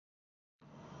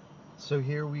So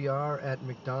here we are at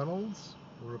McDonald's.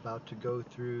 We're about to go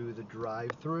through the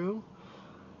drive-thru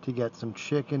to get some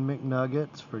chicken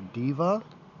McNuggets for Diva,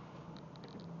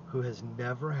 who has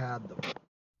never had them.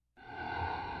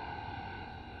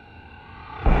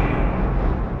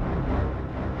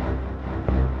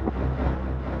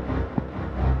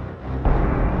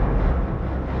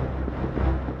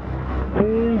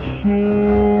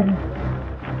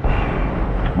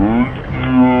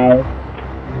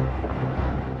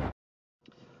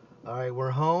 Alright,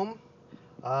 we're home.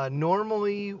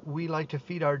 Normally we like to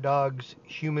feed our dogs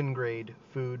human grade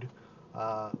food,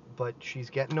 but she's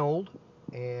getting old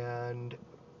and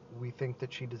we think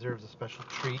that she deserves a special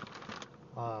treat.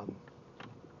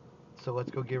 So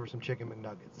let's go give her some chicken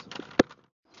McNuggets.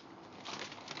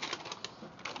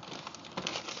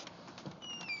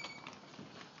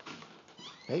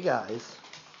 Hey guys.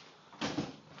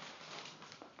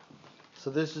 So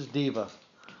this is Diva.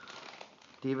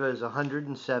 Diva is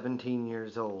 117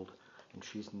 years old, and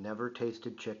she's never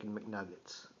tasted chicken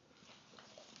McNuggets.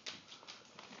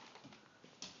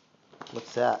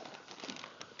 What's that?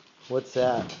 What's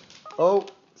that? Oh,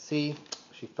 see,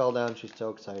 she fell down. She's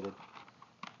so excited.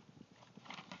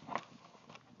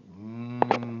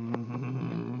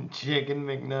 Chicken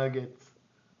McNuggets.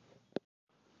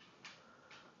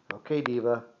 Okay,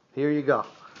 Diva, here you go.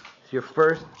 It's your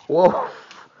first. Whoa.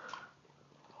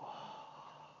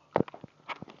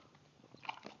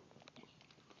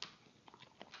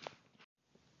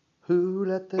 Who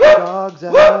let the dogs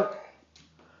out?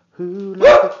 Who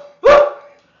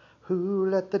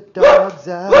let the dogs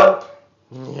out?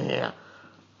 Yeah.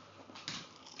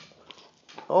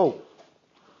 Oh.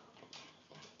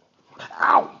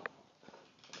 Ow.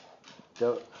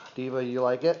 Diva, you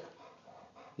like it?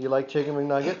 You like chicken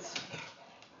McNuggets?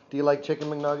 Do you like chicken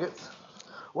McNuggets?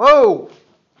 Whoa!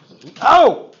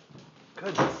 Oh!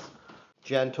 Goodness.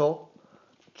 Gentle,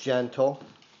 gentle,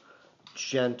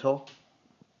 gentle.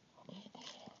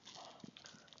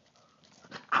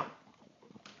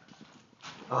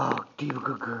 Oh, Diva,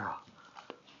 good girl.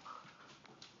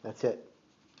 That's it.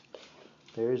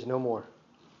 There is no more.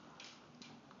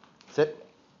 Sit.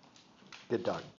 Good dog.